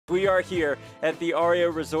We are here at the Aria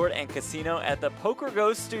Resort and Casino at the Poker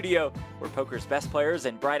Go studio, where poker's best players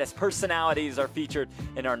and brightest personalities are featured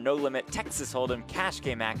in our no-limit Texas Hold'em cash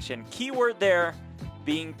game action. Keyword there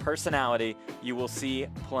being personality. You will see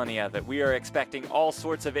plenty of it. We are expecting all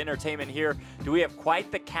sorts of entertainment here. Do we have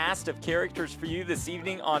quite the cast of characters for you this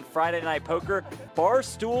evening on Friday Night Poker?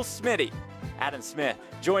 Barstool Smitty, Adam Smith,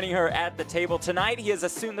 joining her at the table tonight. He has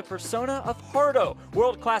assumed the persona of Hardo,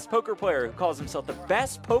 world-class poker player who calls himself the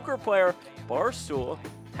best poker player Barstool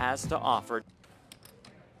has to offer.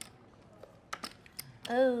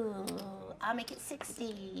 Oh, I'll make it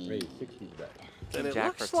 60. Raise 60 back. And it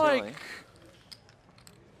Jack looks for Tilly. like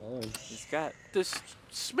He's got. does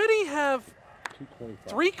Smitty have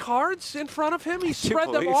 3 cards in front of him? He spread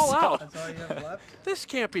them believe all so. out. That's all you have left, This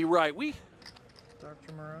can't be right. We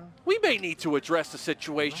Dr. Moreau? may need to address the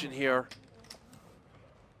situation here.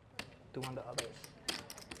 Do unto others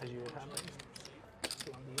as you would have them.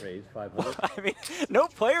 Do unto you. Raise 500. I mean, no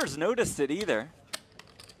players noticed it either.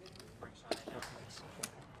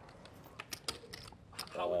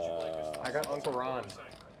 I got Uncle Ron.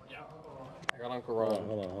 I got Uncle Ron.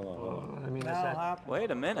 Hold on. I mean, That'll happen.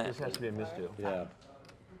 Wait a minute. this has to be a misdo. Yeah,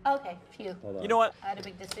 Okay, phew. hold on. You know what? I had a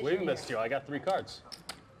big decision. We here. missed you. I got 3 cards.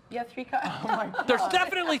 You have 3 cards. There's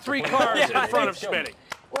definitely 3 cards in front of Smitty.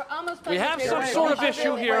 We're almost We have penetrating. some sort of Wait,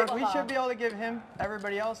 issue wait, here. wait, We hold should on. be able to give him,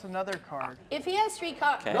 everybody else, another card. If he has 3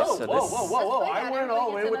 cards. Okay, No, so whoa, this. whoa, whoa, whoa. Let's I play went that.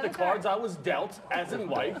 all in Everybody with the gets another cards I was dealt as in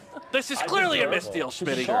life. This is I clearly a deserve misdeal, to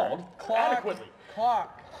be Smitty. called Clock. adequately.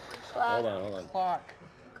 Clock. Hold on. Clock.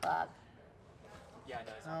 Clock.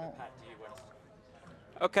 No.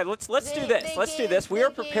 Okay, let's do this. Let's do this. We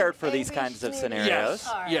are prepared for these kinds of scenarios.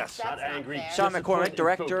 Yes. Not angry. Sean McCormick, Disciplined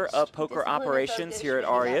Director and of Poker Disciplined and Operations focused. here at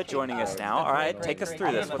Aria, joining us now. All right, take us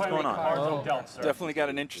through this. What's going on? Cards I'm dealt, sir. Definitely got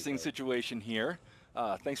an interesting situation here.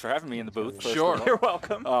 Thanks for having me in the booth. first Sure. of all. You're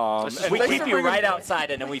welcome. And We thanks keep for you bringing- right outside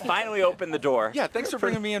it, and we finally opened the door. Yeah, thanks for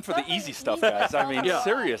bringing me in for the easy stuff, guys. I mean, Yeah.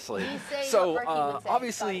 seriously. You say So what Berkey would say.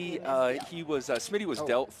 obviously, Sorry, he was Smitty was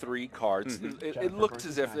dealt 3 cards. It looked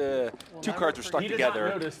as if 2 cards were stuck He did not together,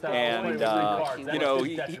 notice that and I was playing with 3 cards. That you know was his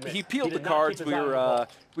he detriment. peeled He the did not cards. keep We his eye on the were ball.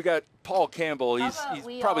 we got Paul Campbell. How He's about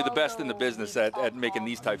we probably the all best in the go business use at all making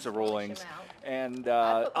these types of calls and rulings. wash 'em out. And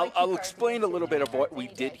I put my 2 I'll cards explain a against little you bit of what we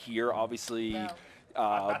any did day. here. Obviously. No.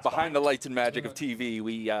 Behind the lights and magic of TV,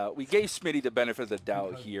 we gave Smitty the benefit of the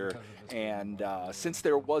doubt here, and since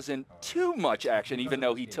there wasn't too much action, even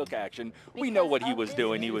though he took action, we know what he was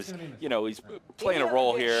doing. He was, you know, he's playing a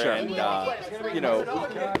role here, and you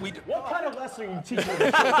know, we. What kind of lesson are you teaching?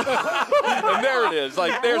 And there it is.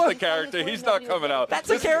 Like, there's the character. He's not coming out. That's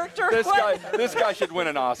a character? This guy should win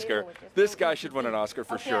an Oscar. This guy should win an Oscar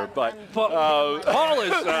for sure. But Paul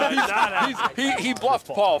is not he bluffed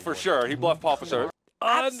Paul for sure. He bluffed Paul for sure.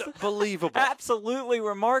 unbelievable. Absolutely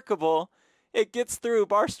remarkable. It gets through.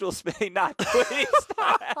 Barstool Smitty not pleased.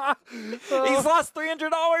 He's lost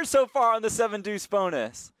 $300 so far on the 7-deuce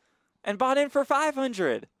bonus, and bought in for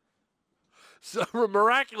 $500. So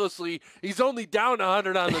miraculously, he's only down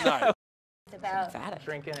 100 on the night. It's about Emphatic.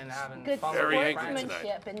 Drinking and having good fun. Very angry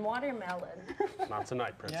sportsmanship and watermelon. Not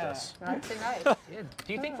tonight, princess. Not tonight. Yeah.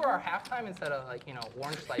 Do you think for our halftime, instead of like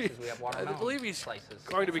orange slices, we have watermelon I believe he's slices?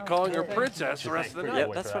 going to be calling her princess the rest of the night.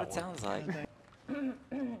 Yep, that's what it sounds like.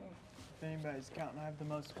 If anybody's counting, I have the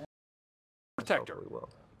most. Protector.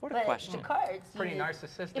 What a But question. the cards, Pretty you-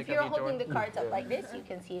 narcissistic if you're of you, holding the Jordan. cards up like this, you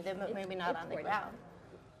can see them, but maybe not on the ground.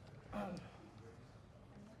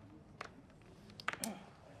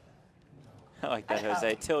 I like that,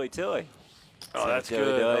 Jose. Tilly. Oh, that's Tilly,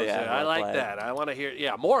 good. Tilly, Jose. yeah, I well like played. that. I want to hear,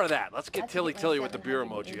 yeah, more of that. Let's get That's Tilly a Tilly with the good beer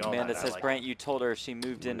question. emoji. All Amanda that. I says, like Brant, you told her she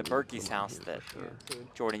moved into Berkey's house that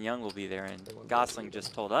Jordan Young will be there, and Gosling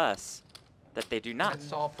just told us that they do not. That's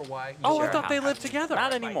solved for why. Oh, I Share a thought they house. lived together.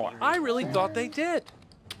 Not anymore. I really thought they did.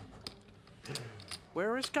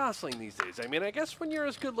 Where is Gosling these days? I mean, I guess when you're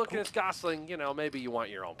as good looking as Gosling, you know, maybe you want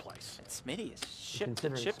your own place. And Smitty is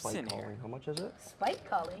Considering chips spike in calling, here. how much is it? Spike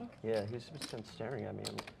calling. Yeah, he's been staring at me.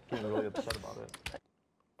 I'm getting really upset about it.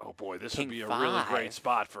 Oh boy, this King would be a really 5. great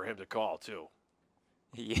spot for him to call too.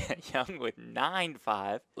 Yeah, Young with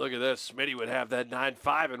 9-5. Look at this. Smitty would have that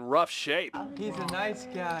 9-5 in rough shape. He's a nice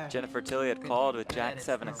guy. Jennifer Tilly had called with Jack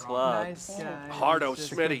 7 of clubs. Nice guy. Hardo He's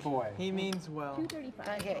just- Smitty. He means well.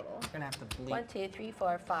 235. Okay. You're gonna have to bleep. 1, 2, 3,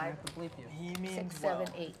 4, 5, Bleep you. He means 6, well.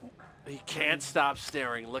 7, 8. He can't stop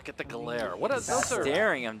staring. Look at the glare. What are those? Are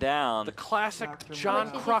Staring him down. the classic Dr. John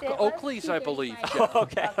What did you Croc say it was? Oakleys, I believe. 235.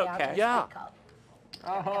 Okay, I'll okay. have a Yeah. spike call.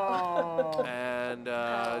 Oh. And he's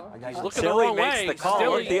got looking the Tilly wrong makes way. the call.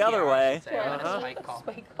 Still- Look the other way. Say, Uh-huh. Spike call.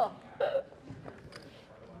 Spike call.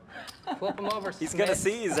 Flip him over. He's going to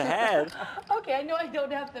see he's ahead. Okay, I know I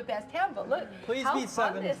don't have the best hand, but look Please how be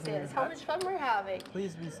fun seven. this is. How much fun we're having.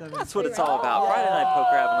 Please be 7. That's what it's all about. Friday Night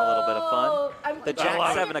Poker having a little bit of fun. I'm The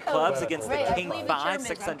Jack 7 of clubs against the Right, I King believe the 5,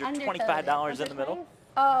 Germans. I'm $625 in the middle.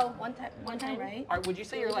 Oh, one time, right? Would you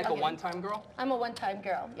say you're like a one-time girl? I'm a one-time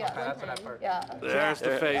girl. Yeah. Okay, that's what I've heard. Yeah. There's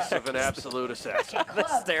the face of an absolute assassin. The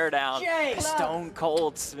stare down. Jay. Stone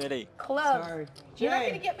cold Smitty. Club. Sorry. You're not Jay.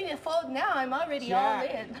 going to get me to fold now. I'm already all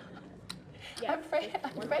in. I'm afraid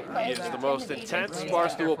He is the most intense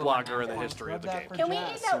Barstool blogger in the history of the game. Can we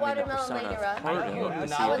eat that watermelon later on?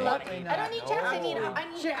 I would love to. I don't need jacks. I need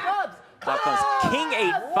clubs. Out comes King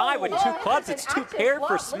 8-5 with 2 clubs. It's 2 paired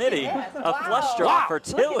for Smitty. A flush draw for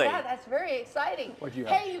Tilly. Look at that. That's very exciting.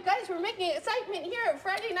 Hey, you guys, we're making excitement here at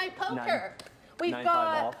Friday Night Poker. We've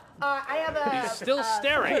got, I have a He's still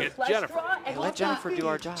staring at flush Jennifer. draw, and Let we've Jennifer got do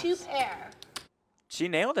our jobs. 2 pair. She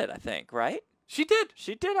nailed it, I think, right? She did.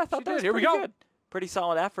 She did. I thought She that was did. Here we pretty go. good. Pretty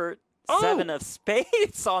solid effort. Oh. 7 of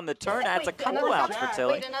spades on the turn. Adds a couple Another outs seven? for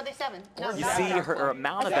Tilly. Wait, another 7. No, You no, see no. her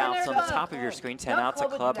amount of outs on the top of your screen. 10 No outs, a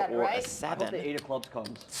club would do club, that, or a right? I hope the 7. 8 of clubs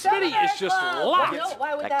comes. Smitty is just locked. No,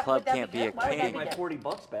 why would That club would can't be be a good? Why would that king. be My good?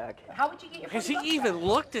 $40 back. How would you get your Has he 40 bucks even back?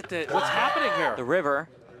 looked at what's happening here? The river.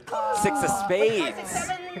 6 of Wait, spades. 5, 6,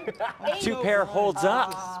 7, 8. 2 pair holds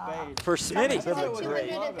up for Smitty. Is it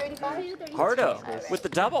 235? Hardo with the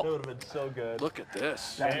double. would have been so good. Look at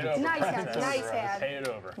this. Nice hand, nice hand. Hand it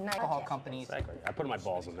over. Nice Alcohol hand. companies. I put my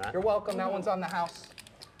balls in that. You're welcome. That one's on the house.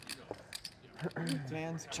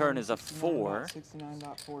 Turn is a 4.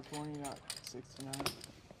 69.420.69.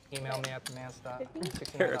 Email me at the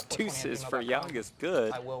Pair of deuces for Young is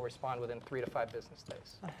good. I will respond within 3 to 5 business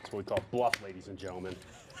days. That's what we call bluff, ladies and gentlemen.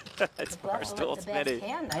 It's Barstool It's the best Smitty.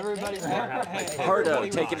 hand, I Everybody, think. Hardo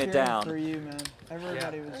taking it cheering down. for you, man.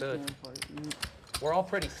 Everybody was good. cheering for you. We're all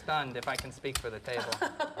pretty stunned, if I can speak for the table.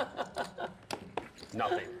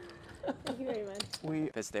 Nothing. Thank you very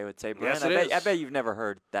much. As they would say, Yes, Brent. it I is. bet you've never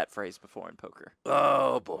heard that phrase before in poker.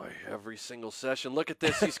 Oh boy, every single session. Look at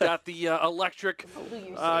this. He's got the electric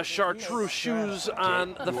chartreuse shoes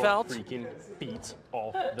on the felt. Freaking feet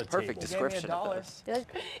off the Perfect table. description of this.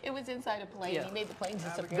 It was inside a plane. Yeah. He made the plane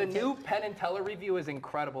disappear. The new Penn and Teller review is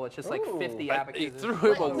incredible. It's just like 50 He abacus. threw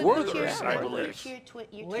him a workers, I believe.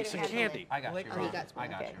 Links and candy. I got you, Oh, you Ron. got some, I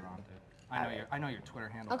got okay. you, Ron. I know your Twitter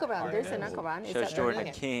handle. Uncle Ron, there's an Uncle Ron. Is Shows that Jordan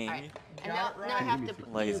right? a king. All right. And now I have to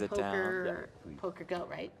Lays do it down. poker go,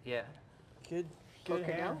 right? Yeah. Good Poker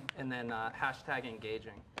go. hand. And then hashtag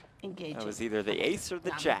engaging. Engaging. That was either the ace or the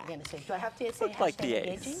No, I'm not jack. gonna say. Do I have to say Looked like hashtag the ace.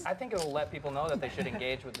 engaging? I think it'll let people know that they should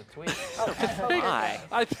engage with the tweet. Hi.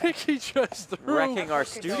 I think he just threw Wrecking our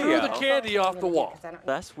threw the studio. candy off the wall.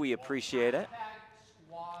 Thus, we appreciate it.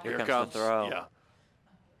 Here comes the throw. Yeah.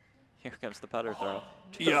 Here comes the putter throw.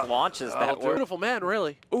 Yeah. Just launches that work. Beautiful man,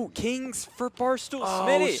 really. Ooh, kings for Barstool Oh,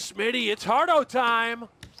 Smitty. Smitty, it's Hardo time.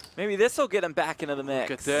 Maybe this will get him back into the mix.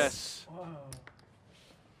 Look at this.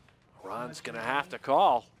 Ron's going to have to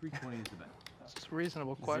call. It's a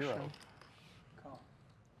reasonable question.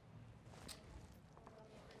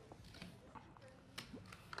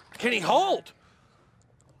 Can he hold?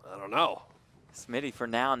 I don't know. Smitty for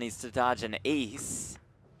now needs to dodge an ace.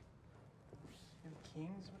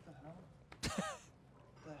 Kings? What the hell?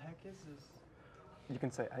 The heck is this? You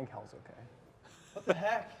can say, I think hell's okay. What the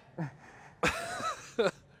heck?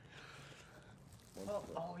 Well,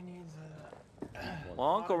 all he needs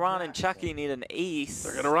Well, Uncle Ron and Chucky need an ace.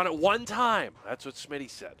 They're going to run it one time. That's what Smitty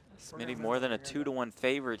said. Smitty more than a 2-to-1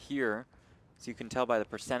 favorite here. As you can tell by the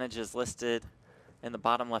percentages listed in the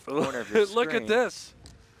bottom left corner of your screen. Look at this.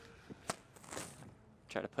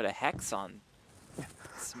 Try to put a hex on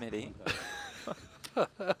Smitty.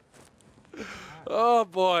 Oh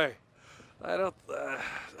boy, I don't.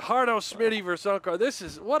 Hardo Smitty versus Uncle. This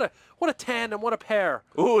is what a tandem, what a pair.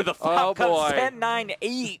 Ooh, the flop Oh, comes boy.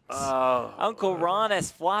 10-9-8. Oh. Uncle Ron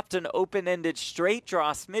has flopped an open-ended straight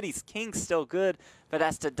draw. Smitty's king's still good, but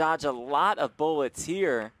has to dodge a lot of bullets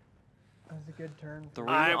here. That was a good turn. 3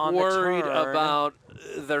 I'm on worried the turn. about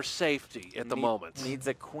their safety at the moment. Needs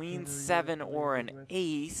a queen 7 or an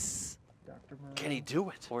ace, Dr. Moreau. Can he do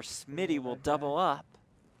it? or Smitty will double up.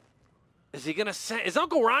 Is he gonna send? Is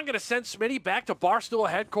Uncle Ron gonna send Smitty back to Barstool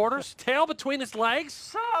headquarters? Tail between his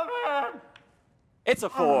legs? It's a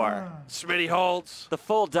 4. Smitty holds. The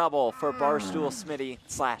full double for Barstool Smitty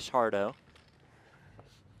 / Hardo.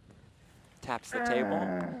 Taps the table.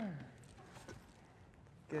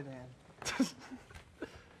 Good hand.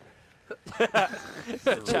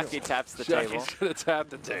 Chucky taps the table. Chucky's gonna tap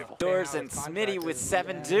the table. Doors and Smitty with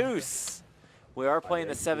 7 deuce. We are playing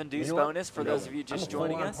the 7 deuce bonus for those of you just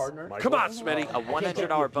joining us. Come on, Smitty. A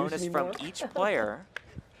 $100 bonus from each player.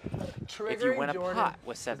 if you win a pot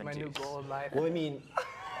with 7 my new deuce. goal in life. Well, I mean,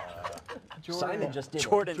 Simon just did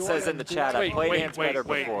Jordan says in the chat, I played hands better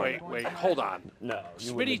before. Wait, hold on. No,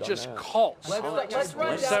 you Smitty wouldn't have just done that. calls. Let's run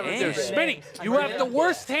down 7 the deuce. names. Smitty, you have the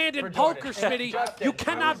worst hand in poker, Smitty. You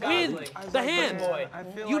cannot win the hand.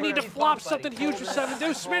 You need to flop something huge with 7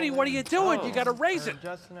 deuce. Smitty, what are you doing? You got to raise it.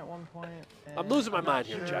 Justin at one point. I'm losing my mind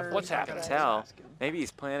here, Jeff. What's happening? Tell. Maybe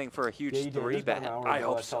he's planning for a huge Yeah, you did. 3 It's been bet. an hour I ago.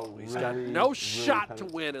 hope That's so. how He's got really, no really shot kind to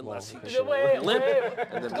of win unless he Wait, limp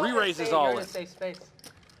and then re-raises all in.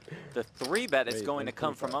 The 3 bet is going to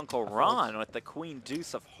come from Uncle Ron with the queen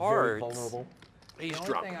deuce of very hearts. vulnerable. He's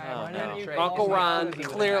drunk. no. Uncle Ron,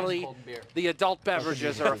 clearly, the adult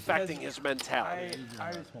beverages are affecting his mentality.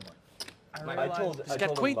 I told got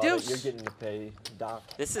him queen about it. deuce. You're getting to pay Doc.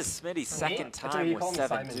 This is Smitty's second That's what time you with call me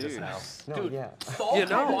 7 Simon just now. deuce. No, Dude, yeah. You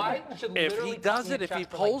know, if he does it, if he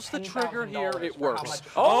pulls the trigger here, it works.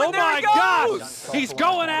 Oh, and there my he God! goes! He's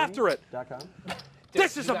going after it. .com?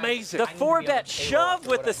 This is amazing. The 4 bet shove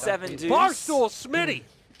with the 7 deuce. Barstool, Smitty.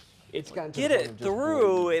 It's gotten to Get the point it of just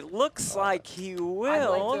through. It looks like he I'd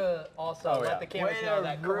will. like to also let the cameras Way know to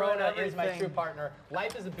that ruin Corona is my everything. true partner.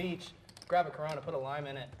 Life is a beach. Grab a Corona, put a lime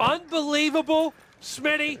in it. Unbelievable.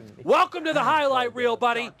 Smitty, welcome to the highlight reel,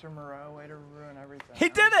 buddy. Dr. Moreau, way to ruin everything. He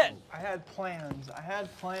did it! I had plans. I had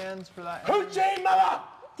plans for that. Hoochie mama!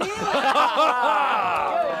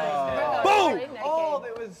 Boom! Oh,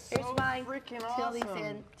 that was so Here's mine. freaking Tilly's awesome.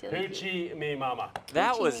 in. Tilly's in. Hoochie me mama.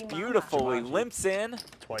 That was beautiful. He limps in.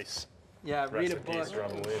 Twice. Yeah, read Rest a in peace, book.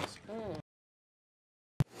 Robin Williams.